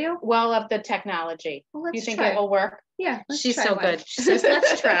show a video? Well, of the technology. Well, let's you think try. it will work? Yeah. She's so good. She says,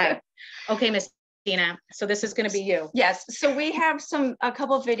 let's try. Okay, Miss Dina. So this is going to be you. Yes. So we have a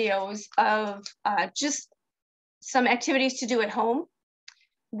couple of videos of just some activities to do at home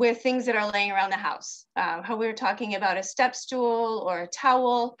with things that are laying around the house. How we were talking about a step stool or a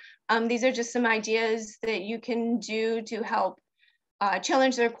towel. These are just some ideas that you can do to help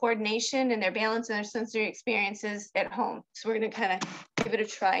challenge their coordination and their balance and their sensory experiences at home. So we're going to kind of give it a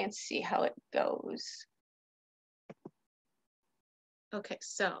try and see how it goes. Okay,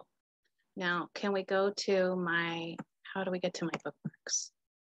 so now can we go to how do we get to my bookmarks?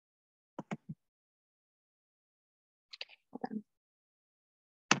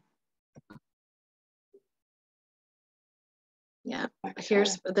 Yeah,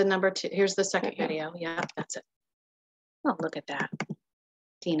 here's the number 2. Here's the second video. Yeah, that's it. Oh, look at that.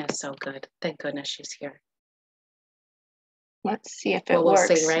 Dina's so good. Thank goodness she's here. Let's see if it works.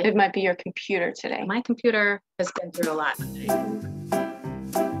 We'll see, right? It might be your computer today. My computer has been through a lot today.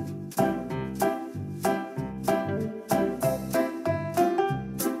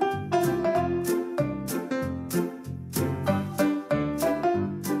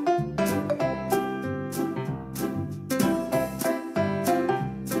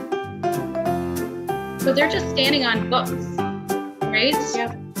 So they're just standing on books, right?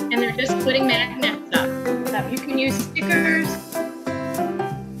 Yep. And they're just putting magnets up. You can use stickers.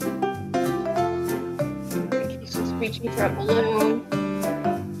 In case she's reaching for a balloon.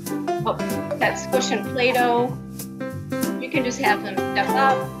 Oh, that squish and Play-Doh. You can just have them step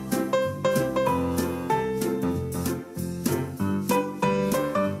up.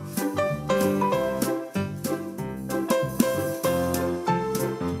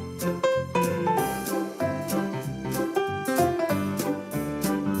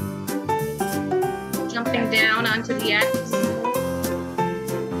 Down onto the X.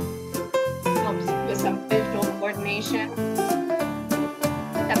 Helps with some visual coordination.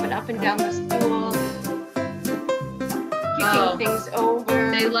 Stepping up and down the stool. Kicking things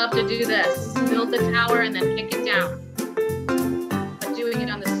over. They love to do this. Build the tower and then kick it down. But doing it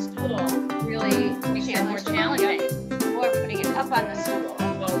on the stool really makes it more challenging. Or putting it up on the stool.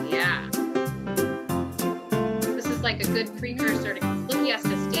 Oh yeah. This is like a good precursor to look, he has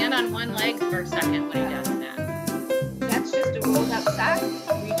to stand on one leg for a second when he does that. That's just a rolled up sock,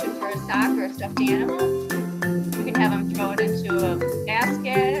 reaching for a sock or a stuffed animal. You can have them throw it into a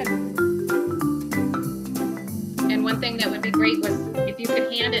basket. And one thing that would be great was if you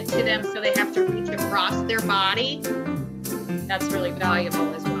could hand it to them so they have to reach across their body. That's really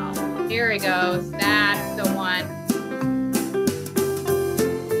valuable as well. Here he goes. That's the one.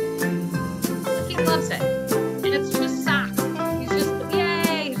 He loves it. And it's just socks. He's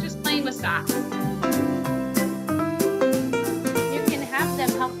just playing with socks.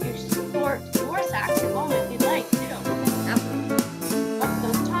 Help you sort your socks at home if you'd like to. Yep. Up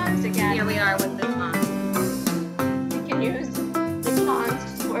those tongs again. Here we are with the tongs. You can use the tongs to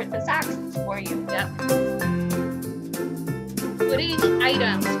sort the socks for you. Yep. Putting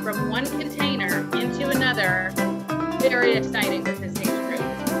items from one container into another, very exciting with this age group.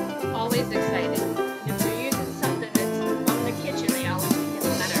 Always exciting. If you're using something that's from the kitchen, they always get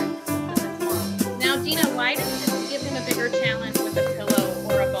better. Now, Dina, why does this give him a bigger challenge with a pillow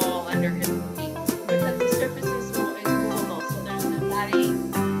or a ball under his feet? Because the surface is movable, so there's a body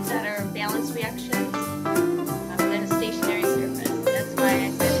that are balance reactions than a stationary surface. That's why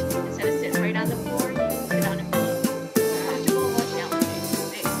I said instead of sitting right on the floor, you can sit on a pillow. Comfortable, more challenging.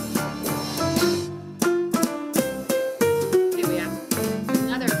 Okay, we have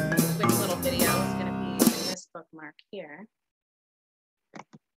another quick little video. It's going to be in this bookmark here.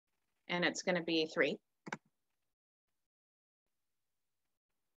 And it's going to be 3.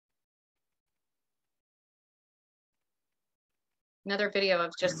 Another video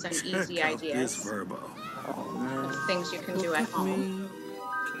of just some easy ideas of things you can do at home.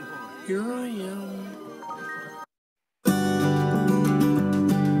 Here I am.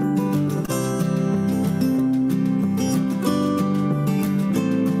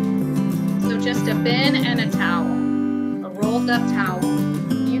 So just a bin and a towel, a rolled up towel.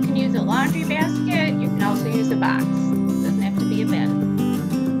 You can use a laundry basket. You can also use a box. It doesn't have to be a bin.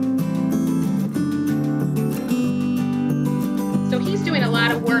 So he's doing a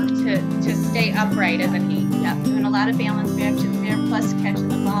lot of work to stay right, isn't he? Yeah, doing a lot of balance reactions there, plus catching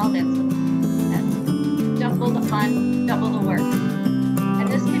the ball. That's double the fun, double the work. And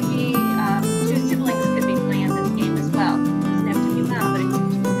this could be, two siblings could be playing this game as well. It doesn't have to be mom, but it could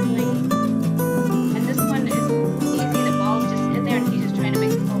be two siblings. And this one is easy. The ball's just in there, and he's just trying to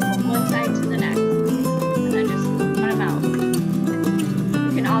make it go from one side to the next. And then just put them out.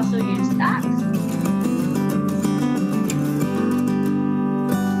 You can also use stocks.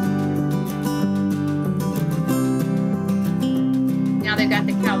 Now they've got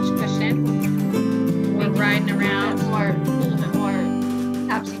the couch cushion. We're riding around. A little bit more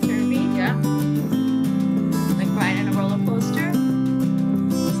topsy-turvy. Yeah. Like riding a roller coaster.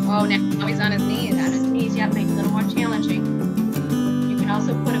 Oh, now he's on his knees. On his knees, yeah, make it a little more challenging. You can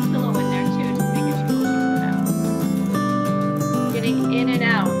also put a pillow in there too to make it challenging for them. Getting in and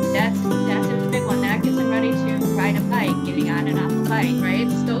out, that's a big one. That gets them ready to ride a bike, getting on and off the bike. Right?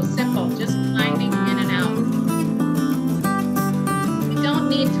 So simple. Just climbing in and out. We don't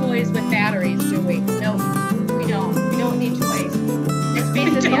need toys with batteries, do we? No, we don't. We don't need toys. It's We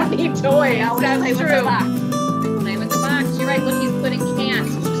basically don't need toys. I always That's play with true. the box. Play with the box. You're right. Look, he's putting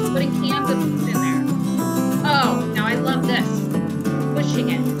cans. He's just putting cans of food in there. Oh, now I love this. Pushing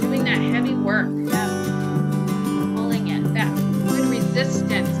it, doing that heavy work. Yeah. Pulling it. That good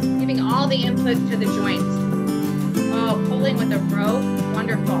resistance, giving all the input to the joints. Oh, pulling with a rope.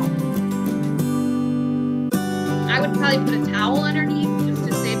 Wonderful. I would probably put a towel underneath just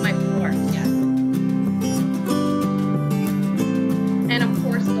to save my floor. Yeah. And of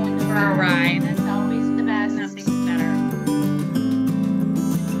course, going for a ride. That's always the best. Nothing's better.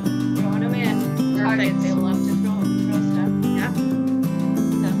 Throwing them in. Targets, they love to throw stuff. Yeah.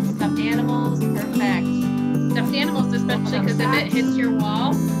 The stuffed animals, perfect. Stuffed animals, especially because if it hits your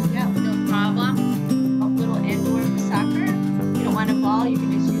wall, Yeah. no problem. A little indoor soccer. If you don't want a ball, you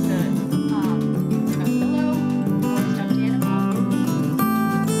can just use a pillow or a stuffed animal.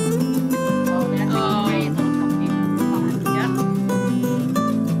 Oh, that's a great little company fun. Yep.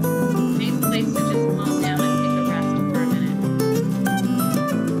 Nice place to just calm down and take a rest for a minute.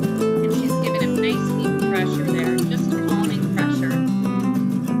 And she's giving him nice deep pressure there, just calming pressure.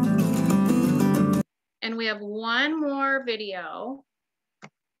 And we have one more video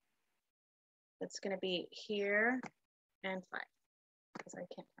that's going to be here and 5, because I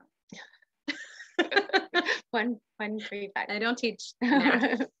can't count. 1, 3, 5. I don't teach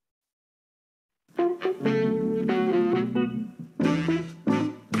math.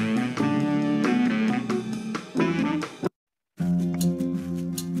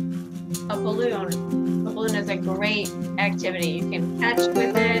 A balloon. A balloon is a great activity. You can catch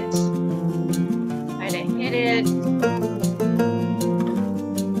with it, try to hit it.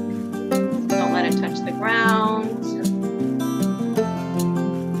 Don't let it touch the ground.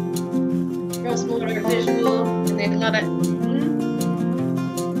 Gross motor, visual, And they love it.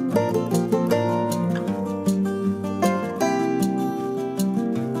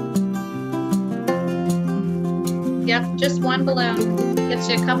 Yep, just one balloon. Gets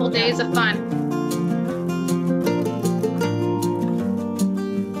you a couple days of fun.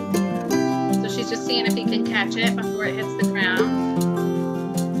 So she's just seeing if he can catch it before it hits the ground.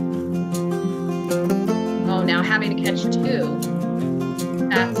 Oh, now having to catch 2.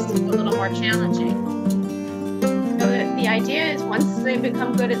 That's a little more challenging. So the idea is once they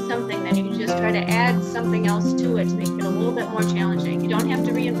become good at something, then you can just try to add something else to it to make it a little bit more challenging. You don't have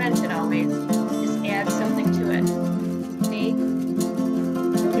to reinvent it always. Just add something to it. See?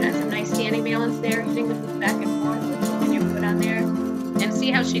 You got some nice standing balance there, hitting the foot back and forth, and your foot on there. And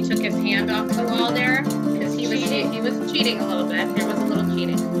see how she took his hand off the wall there? Because he was cheating a little bit. There was a little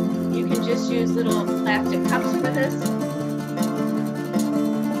cheating. You can just use little plastic cups for this.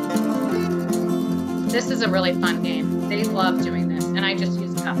 This is a really fun game. They love doing this. And I just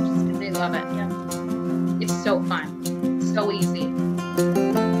use cups and they love it. Yeah. It's so fun. So easy.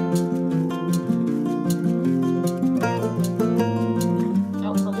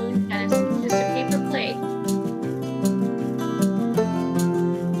 Oh, balloon tennis, just a paper plate.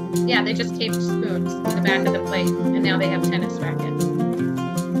 Yeah, they just taped spoons to the back of the plate. And now they have tennis rackets.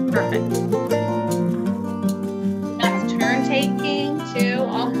 Perfect. That's turn taking too.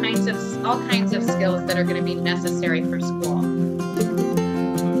 All kinds of skills that are going to be necessary for school.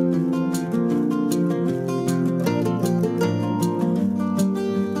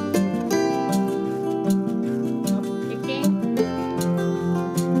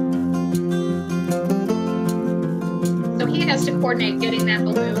 So he has to coordinate getting that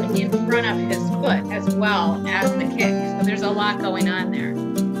balloon in front of his foot as well as the kick. So there's a lot going on there.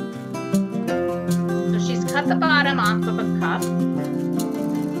 So she's cut the bottom off of a cup.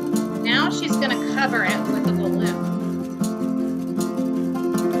 now she's going to cover it with a balloon.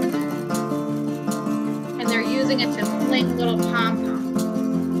 And they're using it to fling little pom-poms.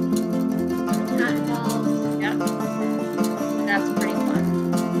 Cotton balls. Yep. That's pretty fun.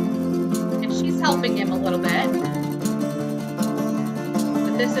 And she's helping him a little bit.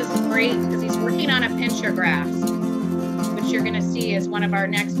 But this is great because he's working on a pincher grass, which you're going to see is one of our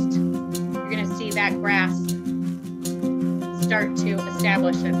next, you're going to see that grass start to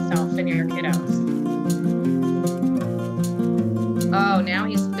establish itself in your kiddos. Oh, now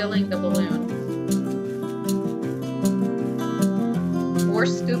he's filling the balloon. More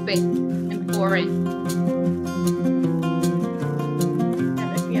scooping and pouring.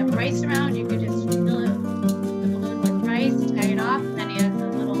 And if you have rice around, you could just fill it, the balloon with rice, tie it off, and then you have a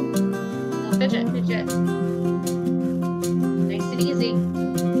little fidget. Nice and easy.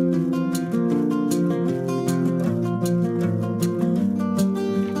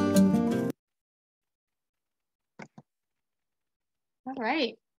 All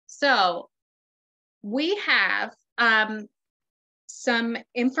right, so we have some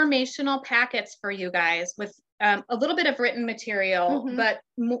informational packets for you guys with a little bit of written material, but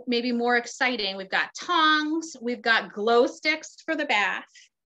maybe more exciting. We've got tongs, we've got glow sticks for the bath,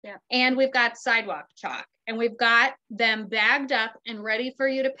 and we've got sidewalk chalk, and we've got them bagged up and ready for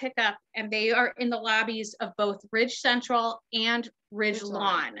you to pick up, and they are in the lobbies of both Ridge Central and Ridge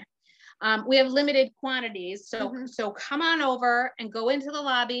Lawn. We have limited quantities, so come on over and go into the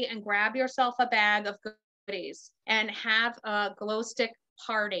lobby and grab yourself a bag of goodies and have a glow stick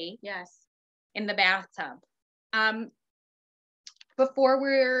party in the bathtub. Before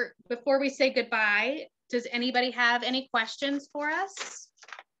we say goodbye, does anybody have any questions for us?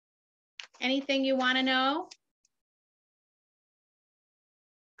 Anything you want to know?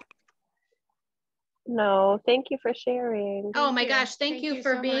 No, thank you for sharing. Oh my gosh, thank you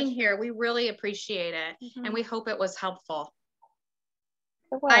for being here. We really appreciate it. And we hope it was helpful.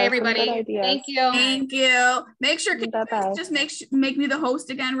 Bye, everybody. Thank you. Thank you. Make sure, Bye-bye. just make me the host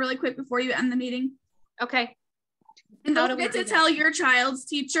again really quick before you end the meeting. Okay. And don't forget to tell your child's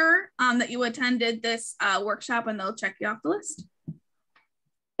teacher that you attended this workshop, and they'll check you off the list.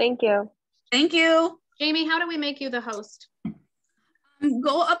 Thank you. Thank you. Jamie, how do we make you the host?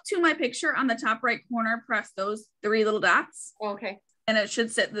 Go up to my picture on the top right corner, press those 3 little dots. Okay. And it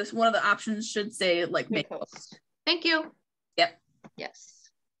should say this, one of the options should say like make host. Thank you. Yep.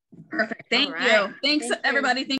 Yes. Perfect. Thank you. Thanks, everybody.